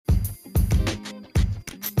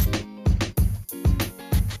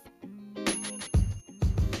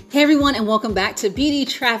Hey everyone, and welcome back to Beauty,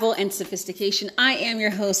 Travel, and Sophistication. I am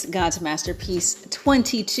your host, God's Masterpiece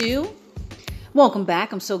 22. Welcome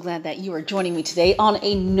back. I'm so glad that you are joining me today on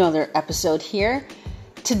another episode here.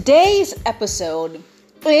 Today's episode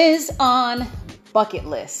is on bucket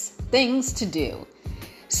lists, things to do.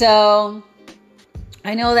 So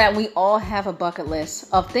I know that we all have a bucket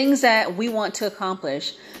list of things that we want to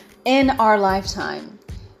accomplish in our lifetime.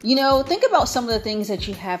 You know, think about some of the things that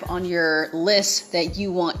you have on your list that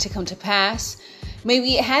you want to come to pass.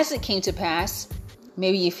 Maybe it hasn't came to pass.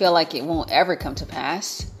 Maybe you feel like it won't ever come to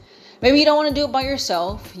pass. Maybe you don't want to do it by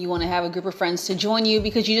yourself. You want to have a group of friends to join you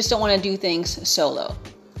because you just don't want to do things solo.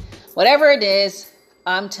 Whatever it is,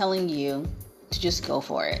 I'm telling you to just go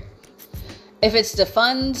for it. If it's the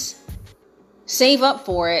funds, save up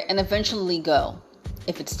for it and eventually go.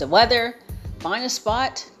 If it's the weather, find a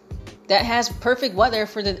spot that has perfect weather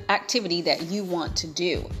for the activity that you want to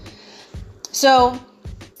do. So,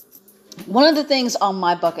 one of the things on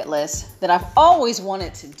my bucket list that I've always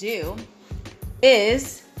wanted to do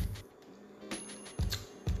is,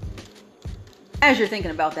 as you're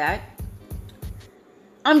thinking about that,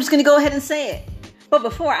 I'm just going to go ahead and say it. But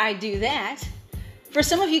before I do that, for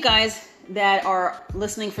some of you guys that are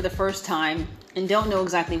listening for the first time and don't know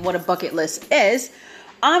exactly what a bucket list is,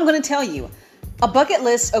 I'm going to tell you. A bucket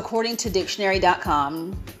list, according to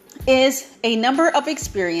dictionary.com, is a number of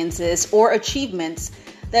experiences or achievements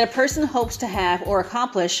that a person hopes to have or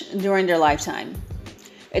accomplish during their lifetime.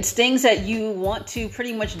 It's things that you want to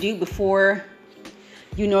pretty much do before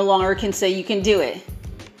you no longer can say you can do it.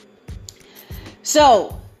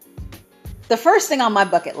 So, the first thing on my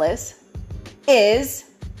bucket list is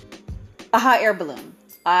a hot air balloon.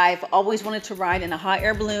 I've always wanted to ride in a hot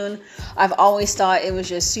air balloon. I've always thought it was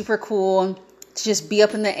just super cool to just be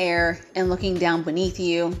up in the air and looking down beneath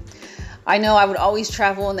you. I know I would always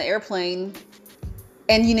travel in the airplane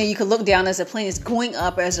and, you could look down as the plane is going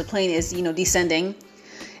up, as the plane is, descending.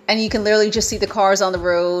 And you can literally just see the cars on the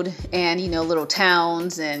road and, little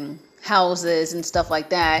towns and houses and stuff like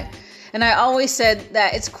that. And I always said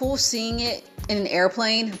that it's cool seeing it in an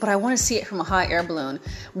airplane, but I want to see it from a hot air balloon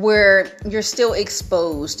where you're still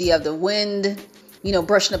exposed. You have the wind,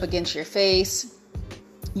 brushing up against your face.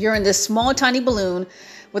 You're in this small, tiny balloon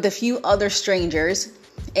with a few other strangers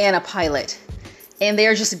and a pilot, and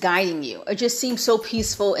they're just guiding you. It just seems so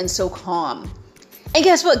peaceful and so calm. And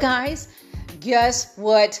guess what, guys? Guess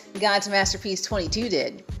what God's Masterpiece 22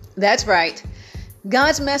 did? That's right.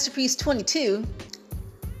 God's Masterpiece 22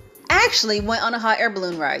 actually went on a hot air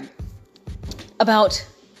balloon ride about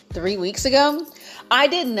 3 weeks ago. I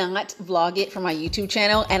did not vlog it for my YouTube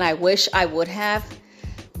channel, and I wish I would have,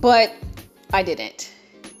 but I didn't.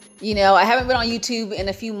 I haven't been on YouTube in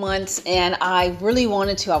a few months, and I really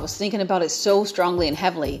wanted to. I was thinking about it so strongly and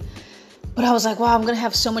heavily. But I was like, wow, I'm going to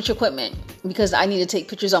have so much equipment because I need to take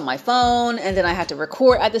pictures on my phone, and then I have to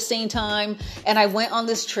record at the same time. And I went on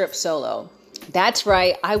this trip solo. That's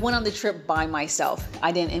right. I went on the trip by myself.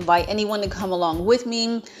 I didn't invite anyone to come along with me.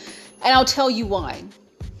 And I'll tell you why.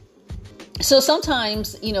 So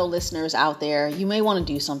sometimes, listeners out there, you may want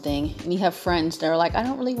to do something and you have friends that are like, I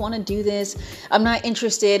don't really want to do this. I'm not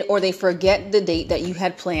interested, or they forget the date that you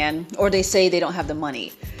had planned, or they say they don't have the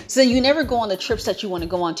money. So you never go on the trips that you want to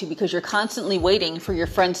go on to because you're constantly waiting for your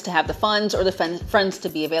friends to have the funds or the friends to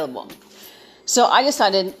be available. So I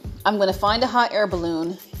decided I'm going to find a hot air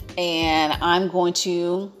balloon and I'm going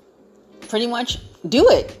to pretty much do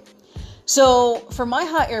it. So for my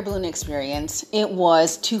hot air balloon experience, it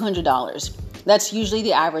was $200. That's usually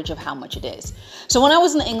the average of how much it is. So when I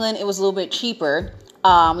was in England, it was a little bit cheaper.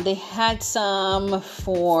 They had some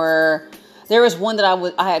there was one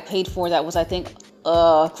that I had paid for that was, I think,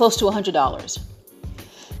 close to $100.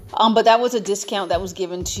 But that was a discount that was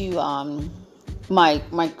given to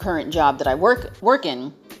my current job that I work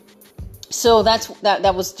in. So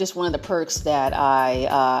that was just one of the perks that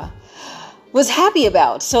I was happy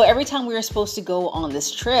about. So every time we were supposed to go on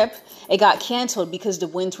this trip, it got canceled because the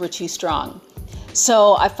winds were too strong.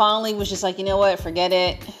 So I finally was just like, you know what, forget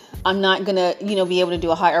it. I'm not gonna, be able to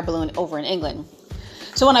do a hot air balloon over in England.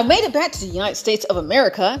 So when I made it back to the United States of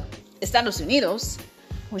America, Estados Unidos,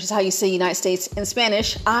 which is how you say United States in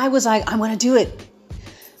Spanish, I was like, I'm gonna do it.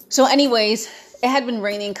 So anyways, it had been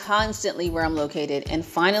raining constantly where I'm located. And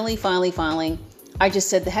finally, I just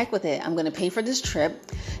said the heck with it. I'm going to pay for this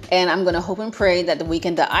trip, and I'm going to hope and pray that the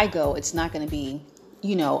weekend that I go, it's not going to be,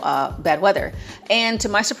 bad weather. And to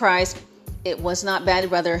my surprise, it was not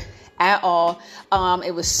bad weather at all.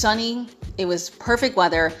 It was sunny. It was perfect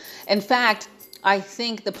weather. In fact, I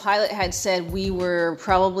think the pilot had said we were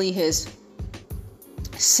probably his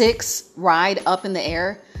 6th ride up in the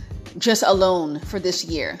air. just alone for this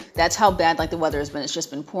year. That's how bad like the weather has been. It's just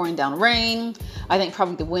been pouring down rain. I think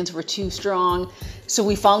probably the winds were too strong. So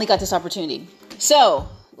we finally got this opportunity. So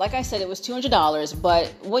like I said, it was $200. But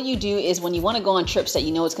what you do is when you want to go on trips that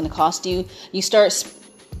you know it's going to cost you, you start,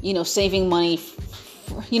 saving money,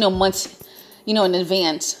 months, in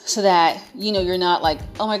advance so that, you're not like,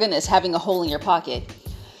 oh my goodness, having a hole in your pocket.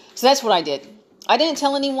 So that's what I did. I didn't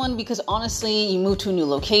tell anyone because honestly, you move to a new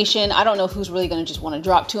location. I don't know who's really going to just want to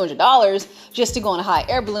drop $200 just to go on a hot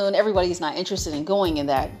air balloon. Everybody's not interested in going in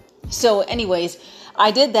that. So anyways,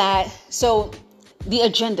 I did that. So the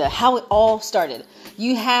agenda, how it all started.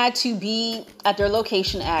 You had to be at their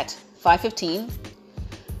location at 5:15.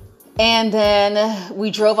 And then we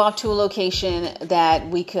drove off to a location that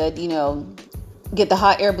we could, get the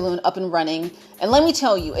hot air balloon up and running. And let me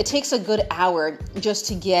tell you, it takes a good hour just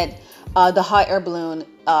to get the hot air balloon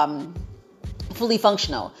fully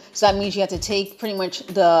functional. So that means you have to take pretty much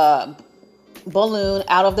the balloon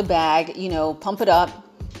out of the bag, pump it up.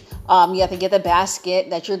 You have to get the basket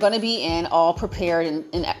that you're going to be in all prepared.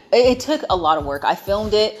 And it took a lot of work. I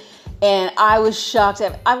filmed it and I was shocked.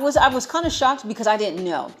 I was kind of shocked because I didn't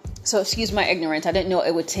know. So excuse my ignorance. I didn't know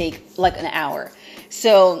it would take like an hour.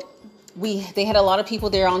 So they had a lot of people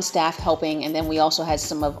there on staff helping. And then we also had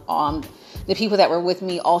some of the people that were with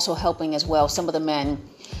me also helping as well, some of the men.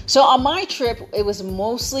 So on my trip, it was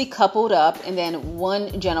mostly coupled up. And then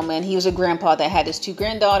one gentleman, he was a grandpa that had his 2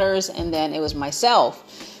 granddaughters. And then it was myself.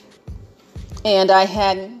 And I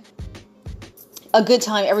had a good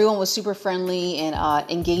time. Everyone was super friendly and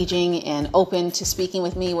engaging and open to speaking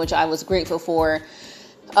with me, which I was grateful for.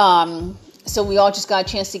 So we all just got a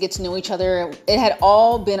chance to get to know each other. It had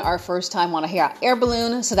all been our first time on a air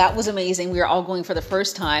balloon. So that was amazing. We were all going for the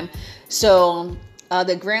first time. So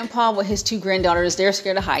the grandpa with his 2 granddaughters, they're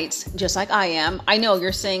scared of heights, just like I am. I know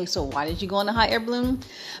you're saying, so why did you go on a hot air balloon?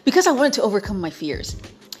 Because I wanted to overcome my fears.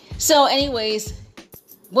 So anyways,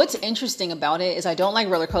 what's interesting about it is I don't like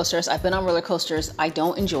roller coasters. I've been on roller coasters. I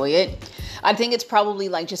don't enjoy it. I think it's probably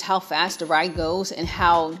like just how fast the ride goes and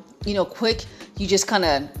how, quick you just kind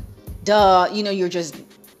of, you're just,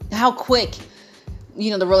 how quick,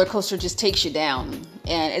 the roller coaster just takes you down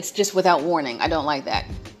and it's just without warning. I don't like that.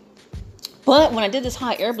 But when I did this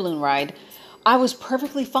hot air balloon ride, I was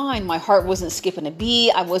perfectly fine. My heart wasn't skipping a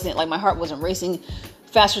beat. My heart wasn't racing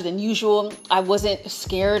faster than usual. I wasn't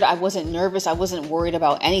scared. I wasn't nervous. I wasn't worried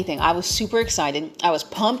about anything. I was super excited. I was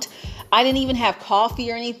pumped. I didn't even have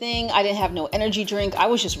coffee or anything. I didn't have no energy drink. I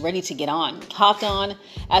was just ready to get on. Hopped on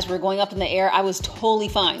as we're going up in the air. I was totally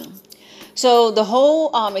fine. So the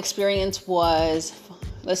whole experience was,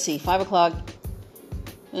 5 o'clock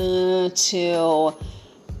till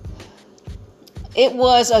it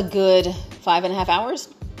was a good 5.5 hours.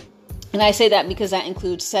 And I say that because that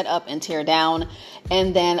includes set up and tear down,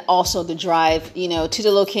 and then also the drive, to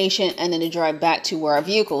the location, and then the drive back to where our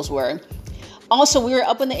vehicles were. Also, we were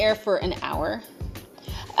up in the air for an hour,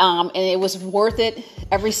 and it was worth it.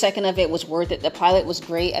 Every second of it was worth it. The pilot was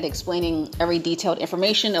great at explaining every detailed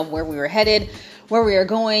information of where we were headed, where we were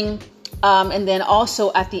going. And then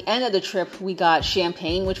also at the end of the trip, we got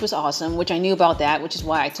champagne, which was awesome, which I knew about that, which is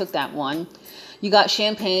why I took that one. You got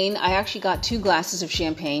champagne. I actually got 2 glasses of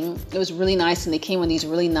champagne. It was really nice. And they came in these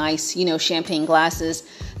really nice, champagne glasses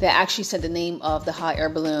that actually said the name of the hot air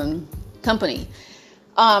balloon company.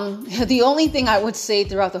 The only thing I would say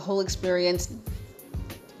throughout the whole experience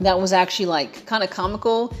that was actually like kind of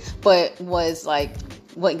comical, but was like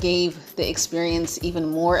what gave the experience even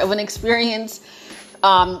more of an experience,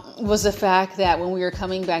 was the fact that when we were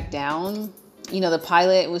coming back down, the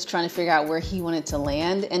pilot was trying to figure out where he wanted to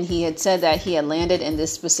land. And he had said that he had landed in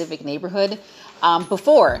this specific neighborhood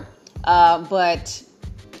before. But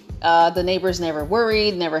the neighbors never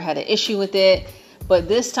worried, never had an issue with it. But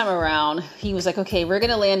this time around, he was like, okay, we're going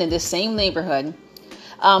to land in this same neighborhood.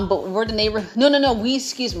 But we're the neighbor. No.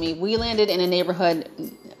 We landed in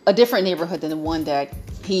a different neighborhood than the one that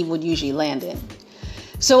he would usually land in.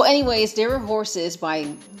 So anyways, there were horses by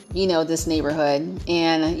this neighborhood,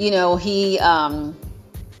 and the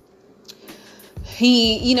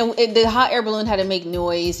hot air balloon had to make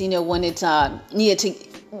noise, when it needed to,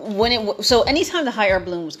 so anytime the hot air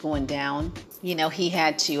balloon was going down, he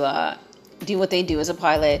had to do what they do as a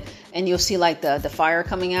pilot, and you'll see like the fire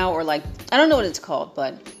coming out, or like, I don't know what it's called,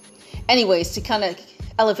 but anyways, to kind of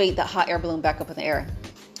elevate the hot air balloon back up in the air.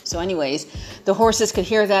 So anyways, the horses could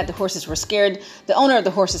hear that. The horses were scared. The owner of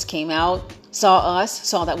the horses came out, saw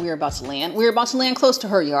that we were about to land. We were about to land close to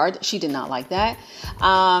her yard. She did not like that.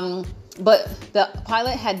 But the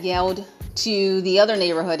pilot had yelled to the other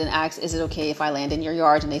neighborhood and asked, is it okay if I land in your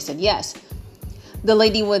yard? And they said yes. The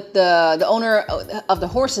lady with the owner of the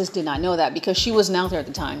horses did not know that because she wasn't out there at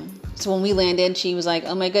the time. So when we landed, she was like,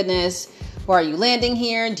 oh my goodness, why are you landing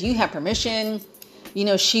here? Do you have permission?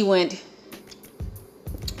 She went,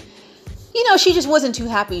 she just wasn't too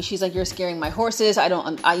happy. She's like, you're scaring my horses.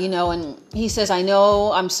 And he says, I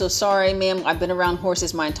know, I'm so sorry, ma'am. I've been around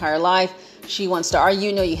horses my entire life. She wants to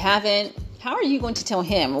argue. No, you haven't. How are you going to tell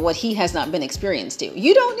him what he has not been experienced to?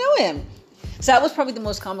 You don't know him. So that was probably the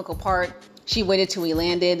most comical part. She waited till we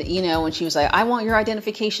landed, and she was like, I want your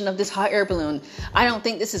identification of this hot air balloon. I don't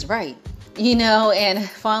think this is right. And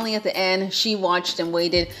finally at the end, she watched and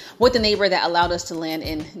waited with the neighbor that allowed us to land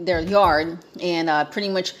in their yard. And pretty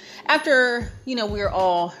much after, we were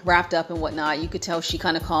all wrapped up and whatnot, you could tell she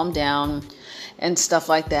kind of calmed down and stuff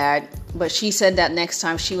like that. But she said that next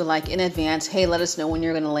time she would like in advance, hey, let us know when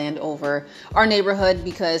you're going to land over our neighborhood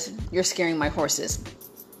because you're scaring my horses.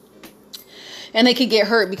 And they could get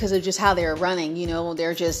hurt because of just how they're running,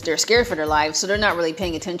 they're scared for their lives. So they're not really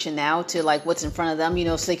paying attention now to like what's in front of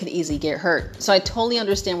them, so they could easily get hurt. So I totally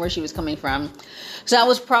understand where she was coming from. So that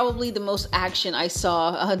was probably the most action I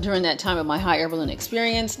saw during that time of my hot air balloon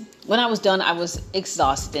experience. When I was done, I was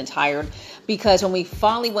exhausted and tired because when we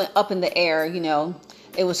finally went up in the air,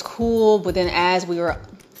 it was cool. But then as we were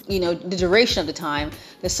the duration of the time,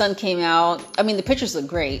 the sun came out. I mean, the pictures look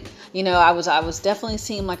great. I was definitely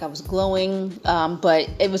seeing like I was glowing, but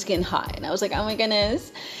it was getting hot. And I was like, oh my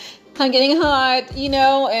goodness, I'm getting hot,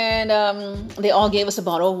 and they all gave us a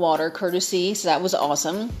bottle of water courtesy. So that was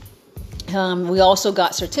awesome. We also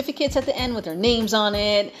got certificates at the end with their names on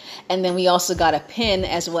it. And then we also got a pin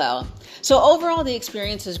as well. So overall, the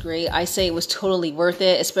experience is great. I say it was totally worth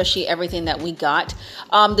it, especially everything that we got.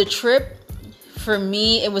 The trip, for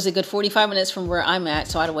me, it was a good 45 minutes from where I'm at,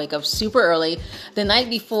 so I had to wake up super early. The night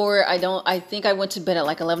before, I think I went to bed at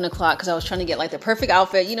like 11 o'clock because I was trying to get like the perfect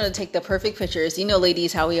outfit, to take the perfect pictures.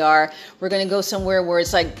 Ladies, how we are. We're going to go somewhere where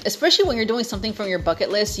it's like, especially when you're doing something from your bucket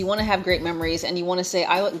list, you want to have great memories and you want to say,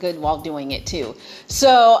 I look good while doing it too.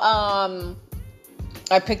 So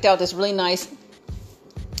I picked out this really nice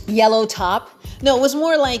yellow top. No, it was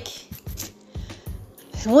more like,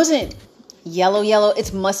 it wasn't yellow,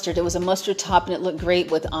 it's mustard. It was a mustard top and it looked great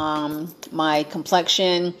with my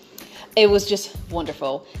complexion. It was just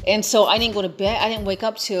wonderful. And so I didn't go to bed. I didn't wake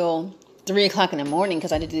up till 3 o'clock in the morning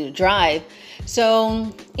because I had to do the drive.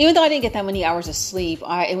 So even though I didn't get that many hours of sleep,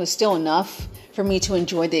 it was still enough for me to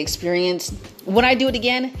enjoy the experience. Would I do it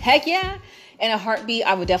again? Heck yeah. In a heartbeat,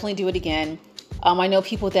 I would definitely do it again. I know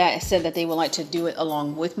people that said that they would like to do it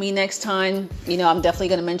along with me next time. I'm definitely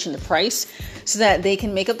going to mention the price so that they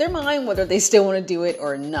can make up their mind whether they still want to do it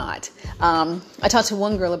or not. I talked to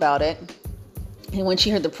one girl about it, and when she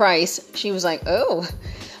heard the price, she was like, oh.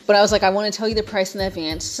 But I was like, I want to tell you the price in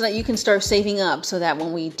advance so that you can start saving up so that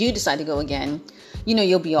when we do decide to go again,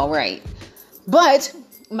 you'll be all right. But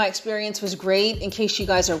my experience was great. In case you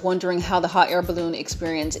guys are wondering how the hot air balloon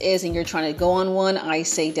experience is and you're trying to go on one, I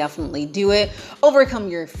say definitely do it. Overcome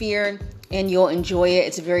your fear and you'll enjoy it.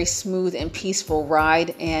 It's a very smooth and peaceful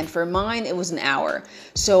ride. And for mine, it was an hour.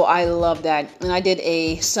 So I love that. And I did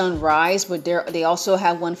a sunrise, but they also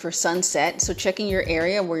have one for sunset. So checking your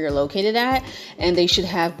area where you're located at, and they should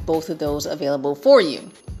have both of those available for you.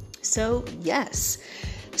 So yes.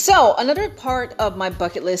 So another part of my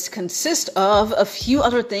bucket list consists of a few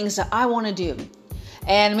other things that I want to do.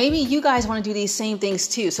 And maybe you guys want to do these same things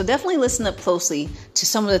too. So definitely listen up closely to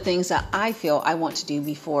some of the things that I feel I want to do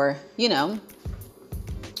before, I'm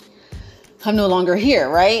no longer here,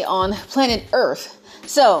 right? On planet Earth.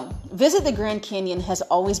 So visit the Grand Canyon has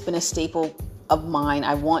always been a staple of mine.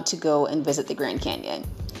 I want to go and visit the Grand Canyon.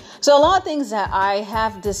 So a lot of things that I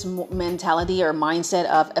have this mentality or mindset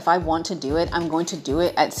of, if I want to do it, I'm going to do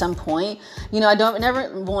it at some point. I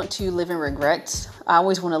never want to live in regrets. I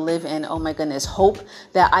always want to live in, oh my goodness, hope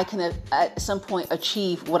that I can at some point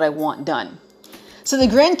achieve what I want done. So the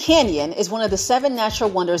Grand Canyon is one of the 7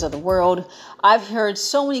 natural wonders of the world. I've heard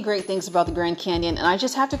so many great things about the Grand Canyon, and I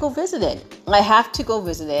just have to go visit it. I have to go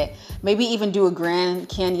visit it. Maybe even do a Grand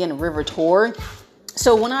Canyon river tour.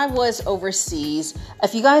 So when I was overseas,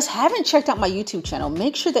 if you guys haven't checked out my YouTube channel,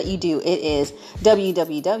 make sure that you do. It is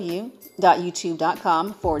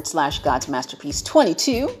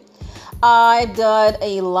www.youtube.com/GodsMasterpiece22. I've done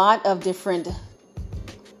a lot of different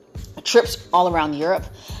trips all around Europe.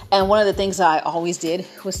 And one of the things I always did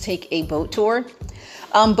was take a boat tour.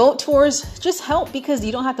 Boat tours just help because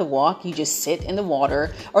you don't have to walk. You just sit in the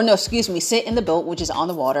water, sit in the boat, which is on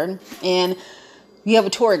the water, and you have a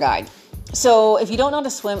tour guide. So if you don't know how to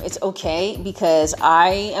swim, it's okay because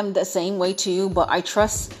I am the same way too, but I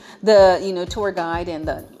trust the, tour guide and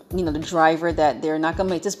the driver that they're not going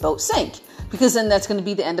to make this boat sink, because then that's going to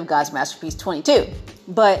be the end of God's Masterpiece 22.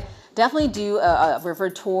 But definitely do a river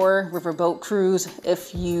tour, river boat cruise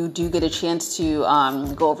if you do get a chance to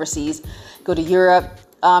go overseas, go to Europe.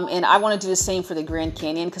 And I want to do the same for the Grand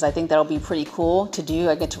Canyon because I think that'll be pretty cool to do.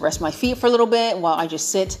 I get to rest my feet for a little bit while I just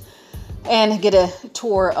sit and get a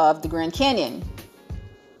tour of the Grand Canyon.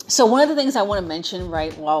 So one of the things I want to mention,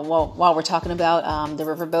 right, while we're talking about the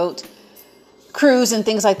riverboat cruise and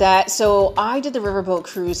things like that. So I did the riverboat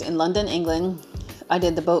cruise in London, England. I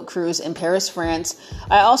did the boat cruise in Paris, France.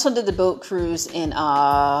 I also did the boat cruise in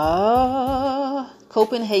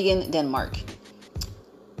Copenhagen, Denmark.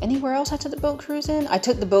 Anywhere else I took the boat cruise in? I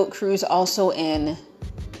took the boat cruise also in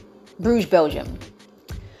Bruges, Belgium.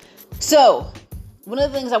 So one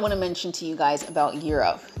of the things I want to mention to you guys about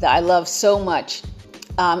Europe that I love so much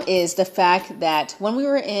is the fact that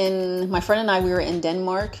when my friend and I, we were in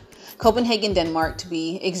Denmark, Copenhagen, Denmark to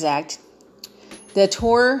be exact. The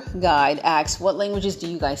tour guide asked, what languages do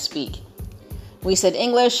you guys speak? We said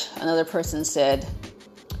English. Another person said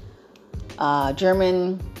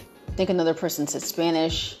German. I think another person said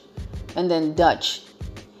Spanish. And then Dutch.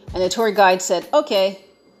 And the tour guide said, okay.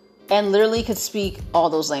 And literally could speak all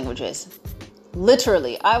those languages.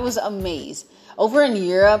 Literally. I was amazed. Over in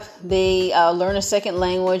Europe, they learn a second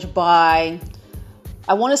language by,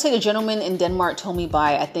 I want to say the gentleman in Denmark told me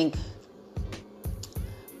by, I think,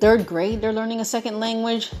 3rd grade, they're learning a second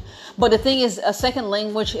language. But the thing is, a second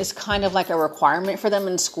language is kind of like a requirement for them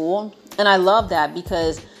in school. And I love that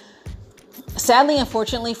because sadly,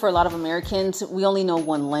 unfortunately, for a lot of Americans, we only know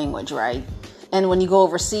one language, right? And when you go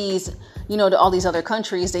overseas, to all these other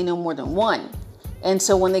countries, they know more than one. And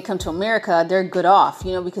so when they come to America, they're good off,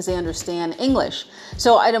 because they understand English.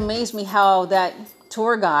 So it amazed me how that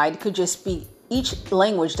tour guide could just speak each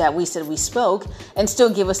language that we said we spoke and still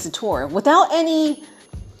give us the tour without any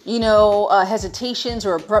hesitations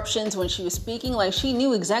or abruptions when she was speaking. Like, she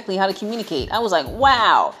knew exactly how to communicate. I was like,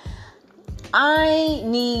 wow, I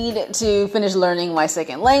need to finish learning my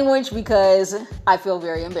second language because I feel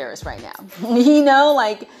very embarrassed right now.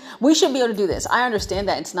 We should be able to do this. I understand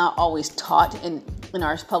that it's not always taught in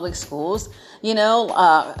our public schools,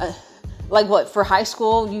 for high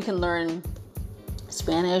school, you can learn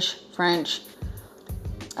Spanish, French,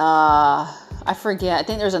 I forget. I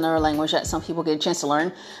think there's another language that some people get a chance to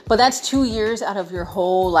learn, but that's 2 years out of your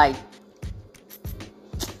whole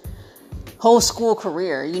school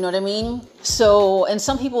career. You know what I mean? So, and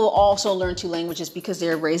some people also learn 2 languages because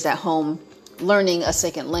they're raised at home learning a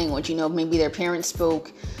second language. Maybe their parents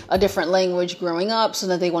spoke a different language growing up, so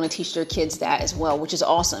that they want to teach their kids that as well, which is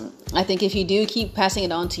awesome. I think if you do, keep passing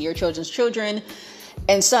it on to your children's children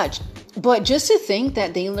and such. But just to think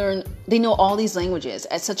that they know all these languages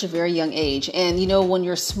at such a very young age. And, when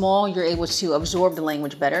you're small, you're able to absorb the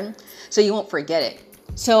language better, so you won't forget it.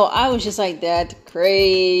 So I was just like, that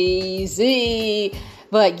crazy.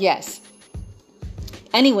 But yes.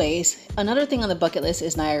 Anyways, another thing on the bucket list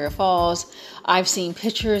is Niagara Falls. I've seen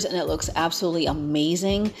pictures and it looks absolutely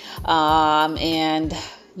amazing. And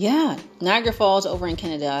yeah, Niagara Falls over in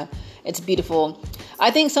Canada. It's beautiful.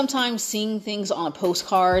 I think sometimes seeing things on a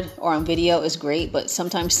postcard or on video is great, but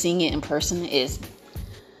sometimes seeing it in person is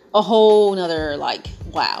a whole nother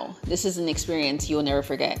wow, this is an experience you will never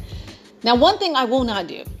forget. Now, one thing I will not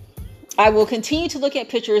do, I will continue to look at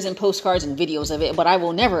pictures and postcards and videos of it, but I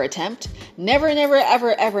will never attempt. Never, never,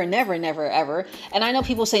 ever, ever, never, never, ever. And I know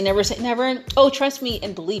people say never. Oh, trust me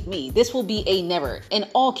and believe me, this will be a never in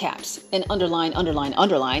all caps and underline, underline,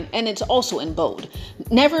 underline. And it's also in bold.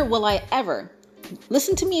 Never will I ever,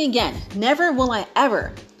 listen to me again. Never will I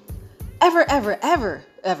ever, ever, ever, ever,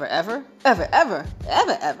 ever, ever, ever, ever,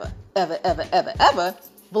 ever, ever, ever, ever, ever, ever,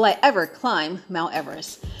 will I ever climb Mount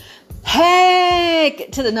Everest.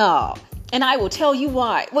 Heck to the no. And I will tell you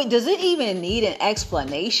why. Wait, does it even need an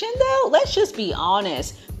explanation though? Let's just be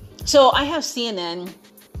honest. So I have CNN.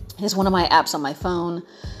 It's one of my apps on my phone.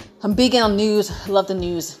 I'm big on news, love the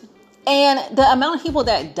news. And the amount of people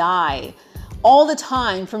that die all the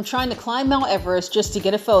time from trying to climb Mount Everest just to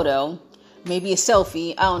get a photo, maybe a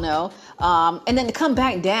selfie, I don't know. And then to come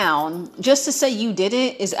back down just to say you did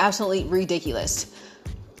it is absolutely ridiculous.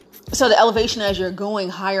 So the elevation as you're going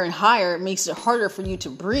higher and higher makes it harder for you to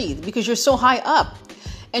breathe because you're so high up.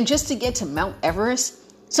 And just to get to Mount Everest,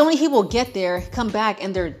 so many people get there, come back,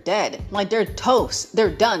 and they're dead. Like, they're toast. They're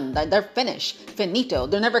done. They're finished. Finito.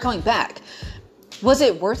 They're never coming back. Was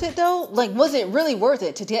it worth it, though? Was it really worth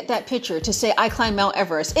it to get that picture to say, I climbed Mount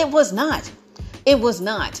Everest? It was not. It was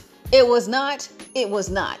not. It was not. It was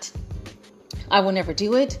not. I will never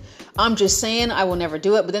do it. I'm just saying I will never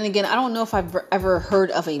do it. But then again, I don't know if I've ever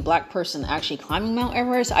heard of a black person actually climbing Mount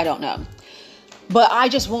Everest. I don't know. But I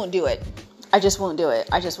just won't do it. I just won't do it.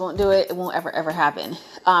 It won't ever happen.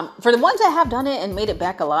 For the ones that have done it and made it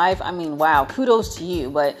back alive, I mean, wow, kudos to you.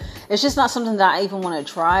 But it's just not something that I even want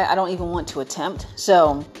to try. I don't even want to attempt.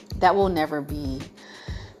 So that will never be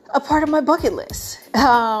a part of my bucket list.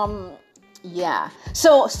 Yeah.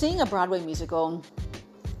 So seeing a Broadway musical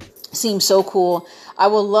seems so cool. I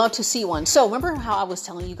would love to see one. So remember how I was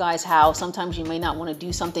telling you guys how sometimes you may not want to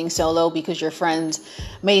do something solo because your friends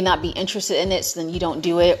may not be interested in it, so then you don't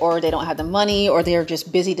do it, or they don't have the money, or they're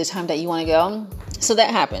just busy the time that you want to go. So that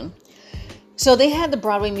happened. So they had the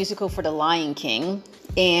Broadway musical for The Lion King,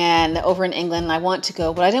 and over in England, I want to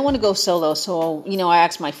go, but I didn't want to go solo. So, I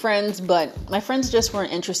asked my friends, but my friends just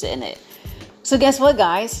weren't interested in it. So guess what,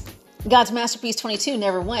 guys? God's Masterpiece 22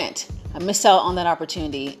 never went. I missed out on that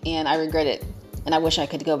opportunity, and I regret it, and I wish I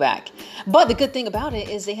could go back. But the good thing about it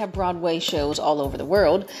is they have Broadway shows all over the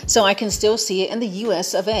world, so I can still see it in the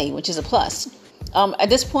US of A, which is a plus. At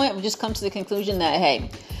this point, I've just come to the conclusion that, hey,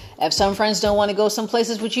 if some friends don't want to go some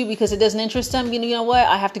places with you because it doesn't interest them, you know what?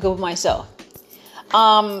 I have to go with myself.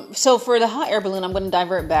 So for the hot air balloon, I'm going to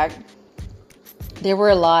divert back. There were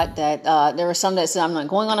a lot that, there were some that said, I'm not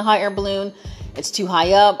going on a hot air balloon. It's too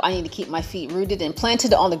high up. I need to keep my feet rooted and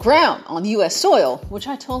planted on the ground, on U.S. soil, which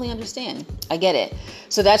I totally understand. I get it.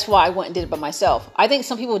 So that's why I went and did it by myself. I think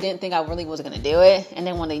some people didn't think I really was going to do it. And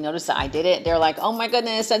then when they noticed that I did it, they're like, oh my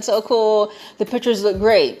goodness, that's so cool. The pictures look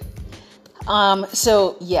great.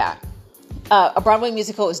 So yeah, a Broadway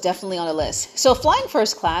musical is definitely on the list. So Flying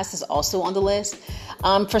First Class is also on the list.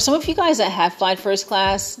 For some of you guys that have flied first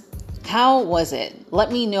class, how was it?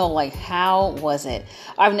 Let me know, how was it?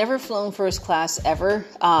 I've never flown first class ever,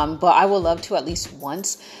 but I would love to at least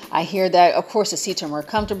once. I hear that, of course, the seats are more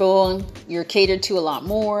comfortable. You're catered to a lot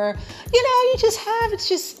more.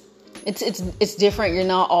 It's different. You're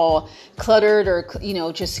not all cluttered or,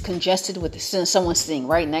 just congested with someone sitting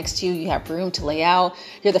right next to you. You have room to lay out.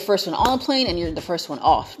 You're the first one on the plane and you're the first one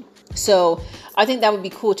off. So I think that would be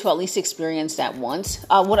cool to at least experience that once.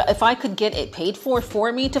 If I could get it paid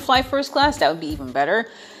for me to fly first class, that would be even better.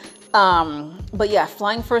 But yeah,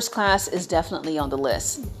 flying first class is definitely on the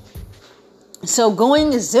list. So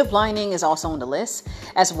going zip lining is also on the list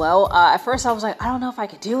as well. At first I was like, I don't know if I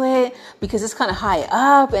could do it because it's kind of high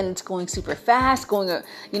up and it's going super fast, going,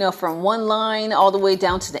 from one line all the way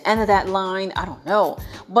down to the end of that line. I don't know,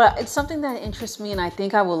 but it's something that interests me and I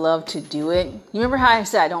think I would love to do it. You remember how I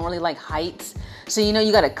said I don't really like heights? So,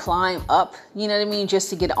 you got to climb up, you know what I mean?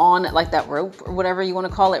 Just to get on like that rope or whatever you want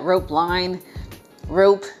to call it, rope.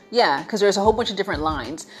 Yeah, because there's a whole bunch of different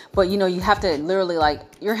lines, but you have to literally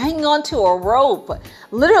you're hanging on to a rope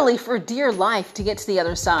literally for dear life to get to the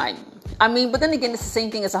other side. I mean, but then again, it's the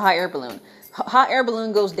same thing as a hot air balloon. Hot air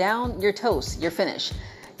balloon goes down, you're toast, you're finished.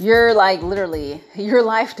 You're literally, your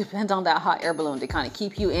life depends on that hot air balloon to kind of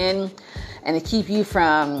keep you in and to keep you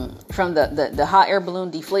from the hot air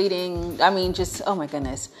balloon deflating. I mean, just, oh my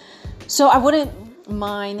goodness. So I wouldn't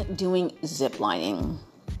mind doing zip lining.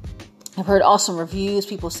 I've heard awesome reviews.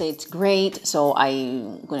 People say it's great. So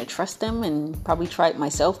I'm going to trust them and probably try it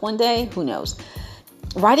myself one day. Who knows?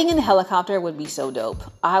 Riding in a helicopter would be so dope.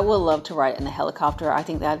 I would love to ride in a helicopter. I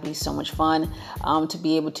think that'd be so much fun to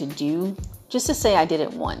be able to do. Just to say I did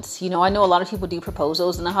it once. I know a lot of people do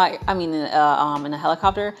proposals in a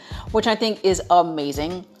helicopter, which I think is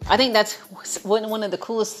amazing. I think that's one of the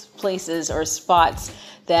coolest places or spots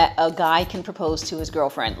that a guy can propose to his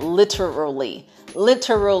girlfriend. Literally.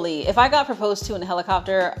 If I got proposed to in a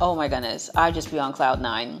helicopter, oh my goodness, I'd just be on cloud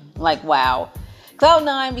nine. Wow. Cloud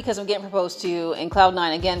nine because I'm getting proposed to, and cloud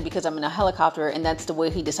nine again because I'm in a helicopter, and that's the way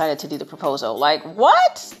he decided to do the proposal.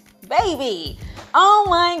 What? Baby. Oh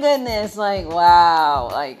my goodness.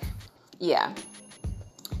 Wow. Yeah,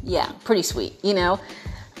 pretty sweet, Yeah.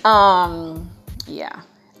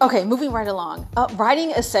 Okay, moving right along.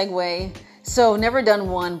 Riding a Segway. So never done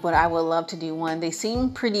one, but I would love to do one. They seem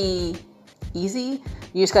pretty easy.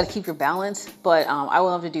 You just got to keep your balance, but I would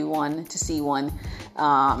love to do one, to see one,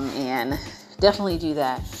 and definitely do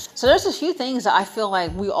that. So there's a few things that I feel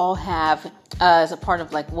like we all have as a part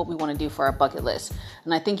of what we want to do for our bucket list.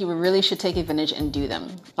 And I think you really should take advantage and do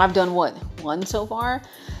them. I've done one so far.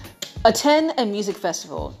 Attend a music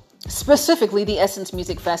festival, specifically the Essence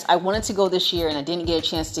Music Fest. I wanted to go this year and I didn't get a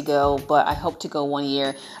chance to go, but I hope to go one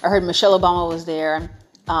year. I heard Michelle Obama was there.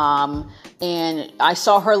 And I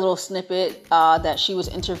saw her little snippet that she was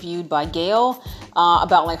interviewed by Gail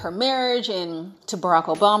about her marriage and to Barack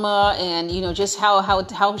Obama, and just how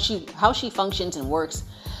she functions and works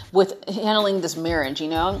with handling this marriage.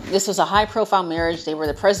 This was a high profile marriage. They were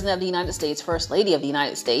the president of the United States, first lady of the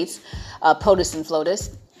United States, POTUS and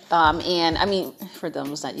FLOTUS. And I mean, for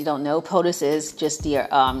those that you don't know, POTUS is just the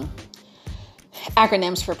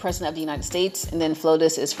acronyms for President of the United States, and then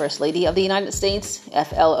FLOTUS is First Lady of the United States,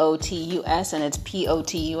 FLOTUS, and it's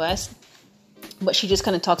POTUS. But she just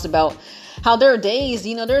kind of talks about how there are days,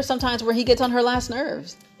 there are sometimes where he gets on her last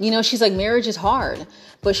nerves. She's like, marriage is hard,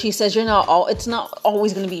 but she says it's not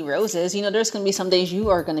always going to be roses. There's going to be some days you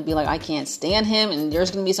are going to be like, I can't stand him, and there's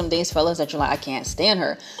going to be some days, fellas, that you're like, I can't stand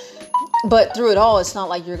her. But through it all, it's not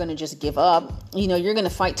like you're going to just give up. You're going to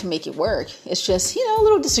fight to make it work. It's just, a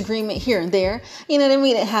little disagreement here and there. You know what I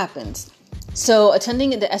mean? It happens. So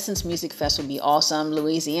attending the Essence Music Fest would be awesome.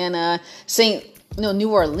 Louisiana,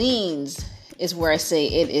 New Orleans is where I say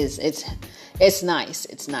it is. It's nice.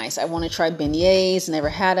 It's nice. I want to try beignets. Never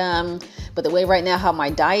had them. But the way right now, how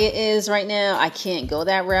my diet is right now, I can't go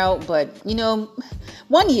that route. But,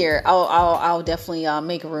 one year I'll definitely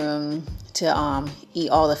make room to eat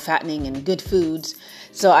all the fattening and good foods.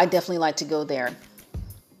 So I definitely like to go there.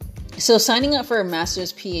 So signing up for a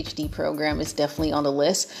master's PhD program is definitely on the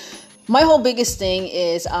list. My whole biggest thing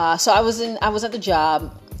is, so I was at the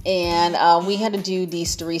job, and we had to do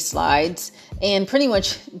these 3 slides, and pretty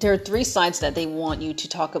much there are 3 slides that they want you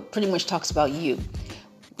to pretty much talks about you,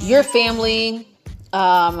 your family,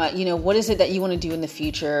 what is it that you want to do in the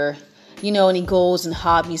future, any goals and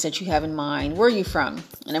hobbies that you have in mind. Where are you from?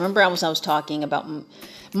 And I remember I was talking about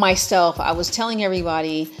myself. I was telling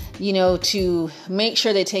everybody, to make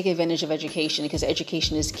sure they take advantage of education, because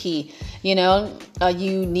education is key.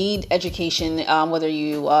 You need education, whether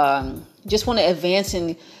you just want to advance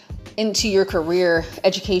into your career.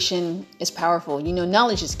 Education is powerful.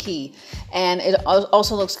 Knowledge is key. And it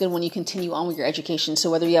also looks good when you continue on with your education.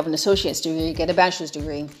 So whether you have an associate's degree, get a bachelor's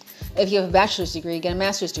degree. If you have a bachelor's degree, get a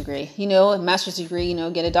master's degree. A master's degree,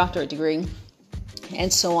 get a doctorate degree,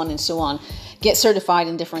 and so on and so on. Get certified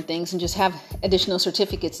in different things and just have additional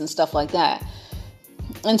certificates and stuff like that.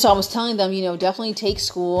 And so I was telling them, definitely take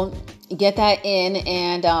school, get that in,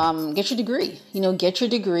 and get your degree. Get your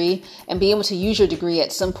degree and be able to use your degree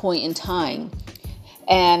at some point in time.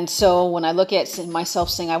 And so when I look at myself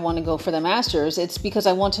saying I want to go for the master's, it's because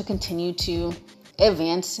I want to continue to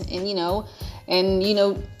advance,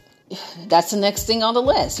 and that's the next thing on the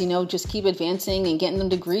list. Just keep advancing and getting them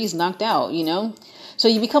degrees knocked out. So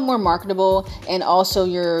you become more marketable, and also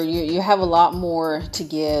you have a lot more to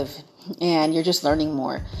give, and you're just learning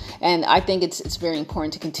more. And I think it's very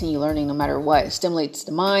important to continue learning no matter what. It stimulates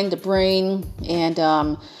the mind, the brain, and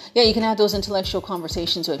you can have those intellectual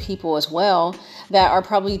conversations with people as well that are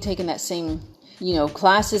probably taking that same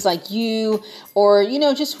classes like you, or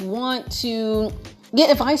just want to get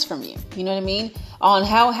advice from you. You know what I mean? On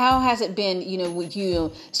how has it been, with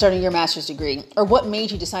you starting your master's degree, or what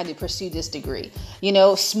made you decide to pursue this degree?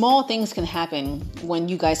 Small things can happen when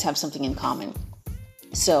you guys have something in common.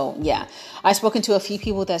 So yeah, I've spoken to a few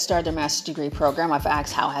people that started their master's degree program. I've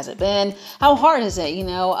asked, how has it been? How hard is it?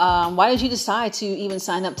 Why did you decide to even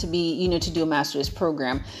sign up to be, to do a master's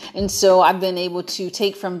program? And so I've been able to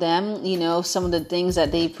take from them, some of the things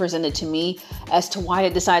that they presented to me as to why they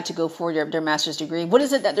decided to go for their master's degree. What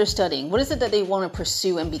is it that they're studying? What is it that they want to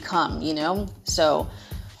pursue and become, So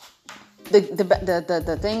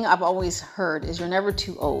the thing I've always heard is you're never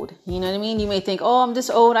too old. You know what I mean? You may think, oh, I'm this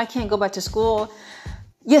old, I can't go back to school.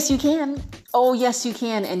 Yes, you can. Oh, yes, you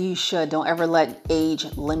can. And you should. Don't ever let age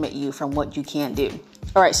limit you from what you can do.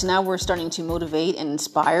 All right. So now we're starting to motivate and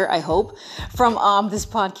inspire, I hope, from this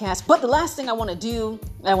podcast. But the last thing I want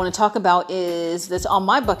to talk about is that's on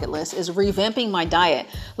my bucket list is revamping my diet.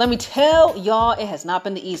 Let me tell y'all, it has not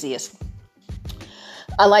been the easiest.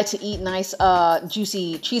 I like to eat nice,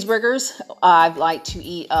 juicy cheeseburgers. I like to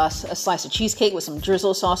eat a slice of cheesecake with some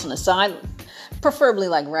drizzle sauce on the side, preferably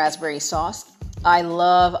like raspberry sauce. I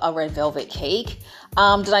love a red velvet cake.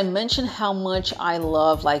 Did I mention how much I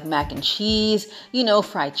love like mac and cheese,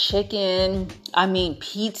 fried chicken,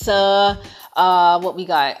 pizza, what we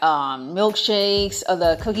got, milkshakes,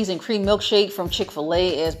 the cookies and cream milkshake from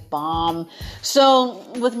Chick-fil-A is bomb. So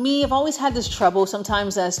with me, I've always had this trouble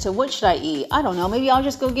sometimes as to what should I eat? I don't know. Maybe I'll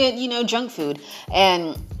just go get, junk food.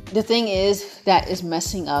 And the thing is that is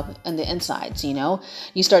messing up on the insides,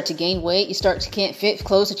 you start to gain weight. You can't fit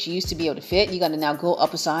clothes that you used to be able to fit. You got to now go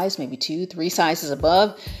up a size, maybe 2-3 sizes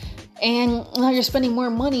above. And now you're spending more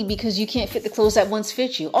money because you can't fit the clothes that once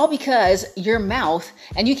fit you, all because your mouth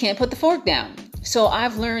and you can't put the fork down. So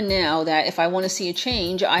I've learned now that if I want to see a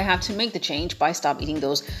change, I have to make the change by stop eating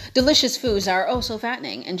those delicious foods that are oh so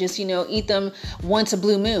fattening and just, eat them once a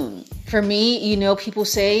blue moon. For me, people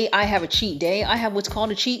say I have a cheat day. I have what's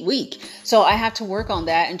called a cheat week. So I have to work on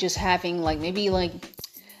that and just having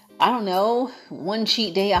I don't know, one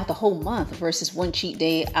cheat day out the whole month versus one cheat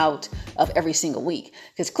day out of every single week.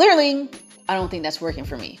 Because clearly, I don't think that's working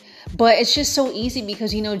for me. But it's just so easy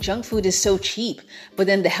because, junk food is so cheap. But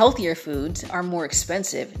then the healthier foods are more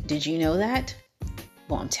expensive. Did you know that?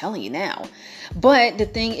 Well, I'm telling you now. But the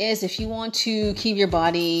thing is, if you want to keep your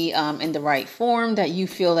body in the right form that you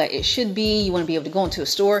feel that it should be, you want to be able to go into a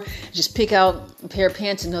store, just pick out a pair of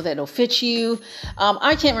pants and know that it'll fit you.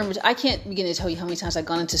 I can't begin to tell you how many times I've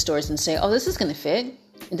gone into stores and say, oh, this is going to fit.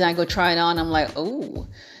 And then I go try it on. I'm like, oh,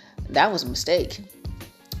 that was a mistake.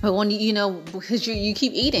 But when because you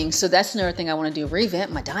keep eating. So that's another thing I want to do,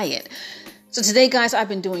 revamp my diet. So today, guys, I've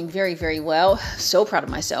been doing very, very well. So proud of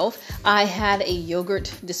myself. I had a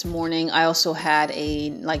yogurt this morning. I also had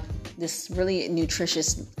this really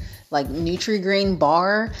nutritious, Nutri-Grain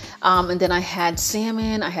bar. And then I had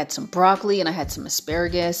salmon, I had some broccoli, and I had some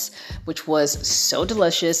asparagus, which was so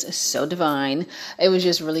delicious, so divine. It was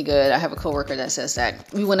just really good. I have a coworker that says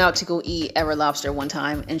that. We went out to go eat at Red Lobster one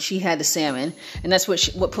time, and she had the salmon, and that's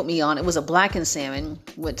what put me on. It was a blackened salmon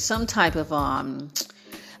with some type of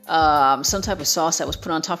sauce that was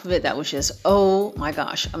put on top of it that was just, oh my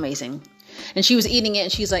gosh, amazing. And she was eating it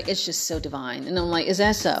and she's like, it's just so divine. And I'm like, is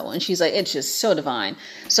that so? And she's like, it's just so divine.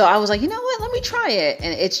 So I was like, you know what? Let me try it.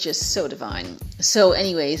 And it's just so divine. So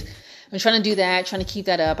anyways, I'm trying to do that, trying to keep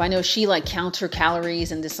that up. I know she counts her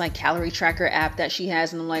calories and this calorie tracker app that she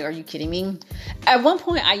has. And I'm like, are you kidding me? At one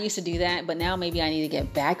point I used to do that, but now maybe I need to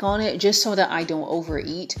get back on it just so that I don't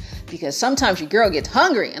overeat, because sometimes your girl gets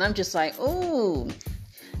hungry and I'm just like, oh,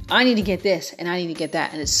 I need to get this and I need to get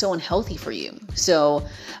that. And it's so unhealthy for you. So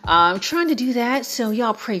I'm trying to do that. So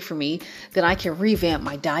y'all pray for me that I can revamp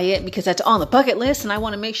my diet, because that's on the bucket list. And I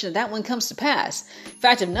want to make sure that one comes to pass. In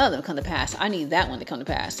fact, if none of them come to pass, I need that one to come to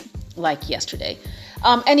pass like yesterday.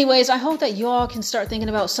 Anyways, I hope that y'all can start thinking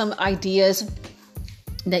about some ideas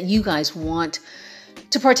that you guys want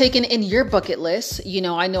to partake in your bucket list.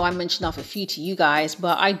 I know I mentioned off a few to you guys,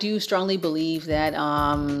 but I do strongly believe that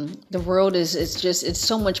the world it's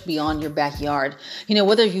so much beyond your backyard.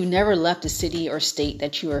 Whether you never left a city or state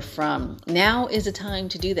that you are from, now is the time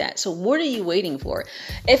to do that. So what are you waiting for?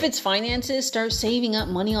 If it's finances, start saving up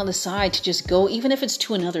money on the side to just go, even if it's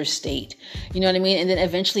to another state, you know what I mean? And then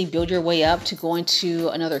eventually build your way up to going to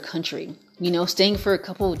another country. Staying for a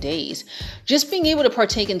couple of days, just being able to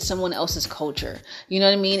partake in someone else's culture. You know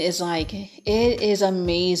what I mean? It is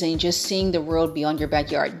amazing just seeing the world beyond your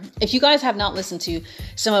backyard. If you guys have not listened to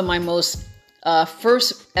some of my most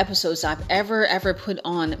first episodes I've ever put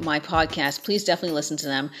on my podcast, please definitely listen to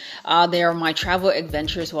them. They are my travel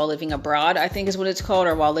adventures while living abroad, I think is what it's called,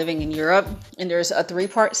 or while living in Europe. And there's a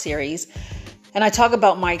 3-part series. And I talk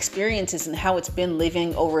about my experiences and how it's been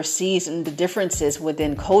living overseas and the differences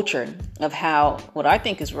within culture of how what I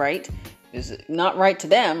think is right is not right to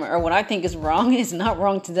them, or what I think is wrong is not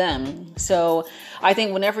wrong to them. So I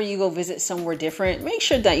think whenever you go visit somewhere different, make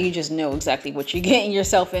sure that you just know exactly what you're getting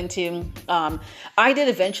yourself into. I did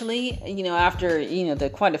eventually, after,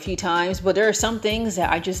 quite a few times, but there are some things that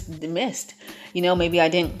I just missed. Maybe I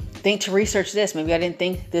didn't think to research this. Maybe I didn't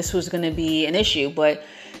think this was going to be an issue, but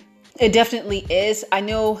it definitely is. I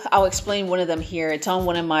know I'll explain one of them here. It's on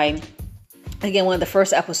one of the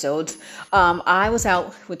first episodes. I was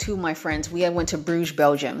out with 2 of my friends. We went to Bruges,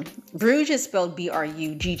 Belgium. Bruges is spelled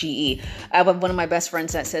Brugge. I have one of my best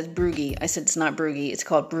friends that says Brugge. I said it's not Brugge. It's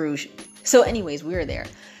called Bruges. So anyways, we were there.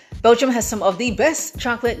 Belgium has some of the best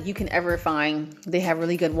chocolate you can ever find. They have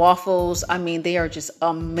really good waffles. I mean, they are just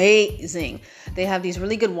amazing. They have these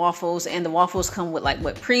really good waffles, and the waffles come with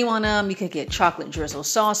whipped cream on them. You could get chocolate drizzle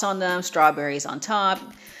sauce on them, strawberries on top.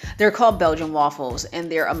 They're called Belgian waffles,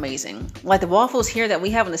 and they're amazing. Like the waffles here that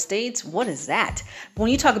we have in the States, what is that?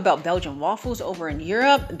 When you talk about Belgian waffles over in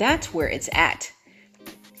Europe, that's where it's at.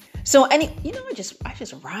 So I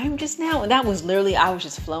just rhymed just now, and that was literally, I was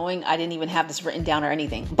just flowing. I didn't even have this written down or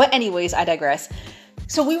anything. But anyways, I digress.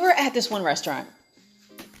 So we were at this one restaurant.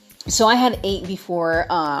 So I had ate before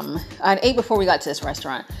we got to this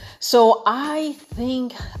restaurant. So I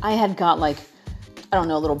think I had got a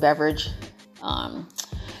little beverage.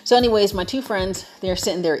 So anyways, my 2 friends, they're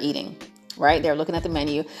sitting there eating, right? They're looking at the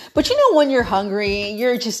menu. But you know, when you're hungry,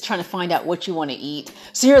 you're just trying to find out what you want to eat.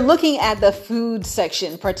 So you're looking at the food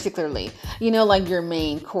section particularly, you know, like your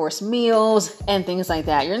main course meals and things like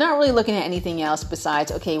that. You're not really looking at anything else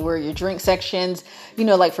besides, okay, where are your drink sections? You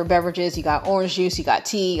know, like for beverages, you got orange juice, you got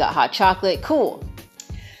tea, you got hot chocolate. Cool.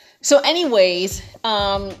 So anyways,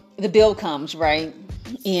 the bill comes, right?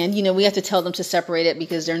 And, you know, we have to tell them to separate it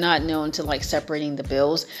because they're not known to like separating the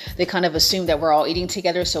bills. They kind of assume that we're all eating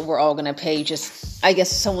together. So we're all going to pay I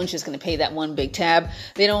guess someone's just going to pay that one big tab.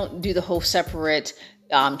 They don't do the whole separate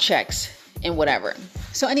checks and whatever.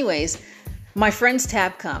 So anyways, my friend's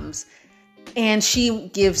tab comes and she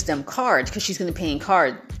gives them cards because she's going to pay in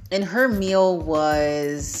card. And her meal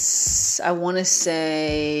was, I want to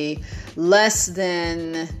say, less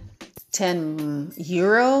than 10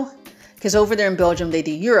 euro. Because over there in Belgium, they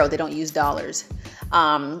do euro. They don't use dollars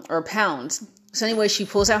or pounds. So anyway, she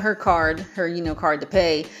pulls out her card, card to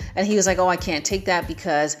pay. And he was like, oh, I can't take that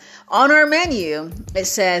because on our menu, it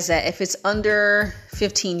says that if it's under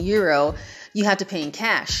 15 euro, you have to pay in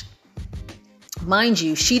cash. Mind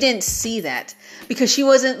you, she didn't see that because she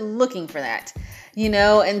wasn't looking for that. You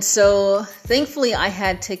know, and so thankfully I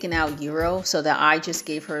had taken out euro so that I just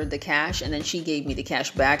gave her the cash and then she gave me the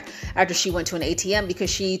cash back after she went to an ATM because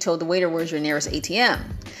she told the waiter, where's your nearest ATM?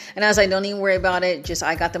 And I was like, don't even worry about it. Just,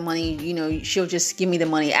 I got the money, you know, she'll just give me the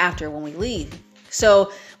money after when we leave.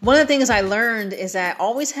 So one of the things I learned is that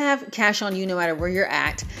always have cash on you no matter where you're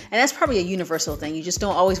at. And that's probably a universal thing. You just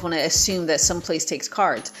don't always want to assume that some place takes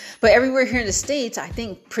cards. But everywhere here in the States, I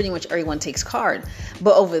think pretty much everyone takes card.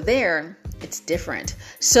 But over there, it's different.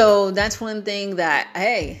 So that's one thing that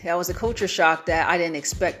was a culture shock that I didn't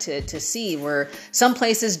expect to see, where some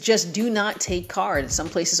places just do not take cards. Some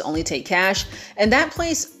places only take cash. And that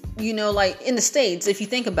place, you know, like in the States, if you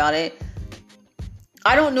think about it,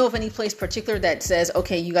 I don't know of any place particular that says,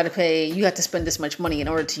 okay, you got to pay, you have to spend this much money in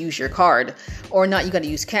order to use your card, or not, you got to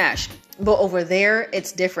use cash. But over there,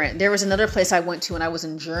 it's different. There was another place I went to when I was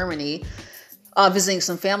in Germany, visiting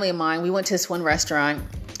some family of mine. We went to this one restaurant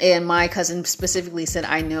and my cousin specifically said,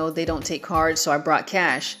 I know they don't take cards, so I brought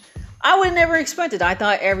cash. I would have never expected. I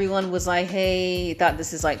thought everyone was like, hey, thought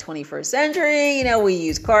this is like 21st century. You know, we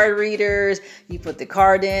use card readers. You put the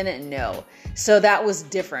card in and no. So that was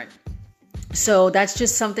different. So that's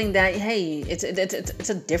just something that, hey, it's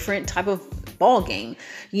a different type of ball game.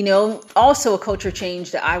 You know, also a culture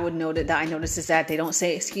change that I noticed is that they don't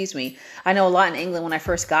say excuse me. I know a lot in England when I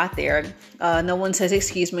first got there, no one says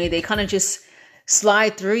excuse me. They kind of just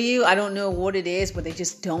slide through you. I don't know what it is, but they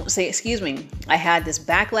just don't say excuse me. I had this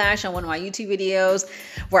backlash on one of my YouTube videos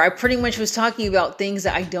where I pretty much was talking about things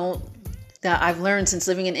that I've learned since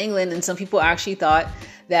living in England, and some people actually thought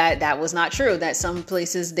that was not true, that some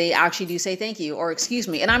places they actually do say thank you or excuse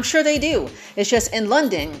me. And I'm sure they do. It's just in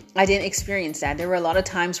London, I didn't experience that. There were a lot of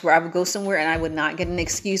times where I would go somewhere and I would not get an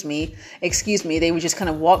excuse me. They would just kind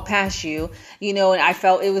of walk past you, you know, and I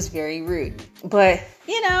felt it was very rude. But,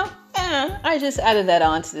 you know, I just added that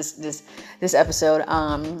on to this episode.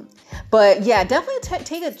 But yeah, definitely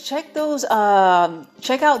check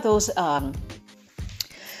out those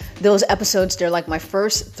episodes. They're like my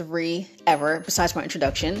first 3 ever, besides my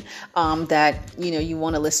introduction, that, you know, you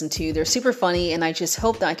want to listen to. They're super funny, and I just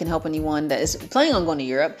hope that I can help anyone that is planning on going to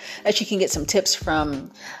Europe, that you can get some tips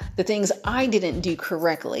from the things I didn't do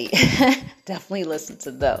correctly. Definitely listen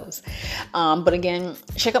to those. But again,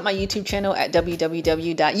 check out my YouTube channel at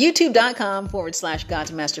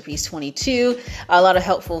www.youtube.com/God's Masterpiece 22. A lot of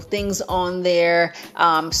helpful things on there.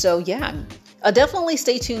 So yeah. Definitely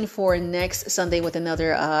stay tuned for next Sunday with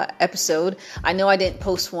another episode. I know I didn't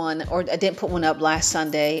post one, or I didn't put one up last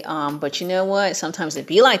Sunday, but you know what? Sometimes it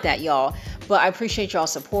be like that, y'all. But I appreciate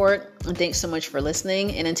y'all's support, and thanks so much for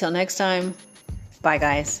listening. And until next time, bye,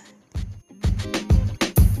 guys.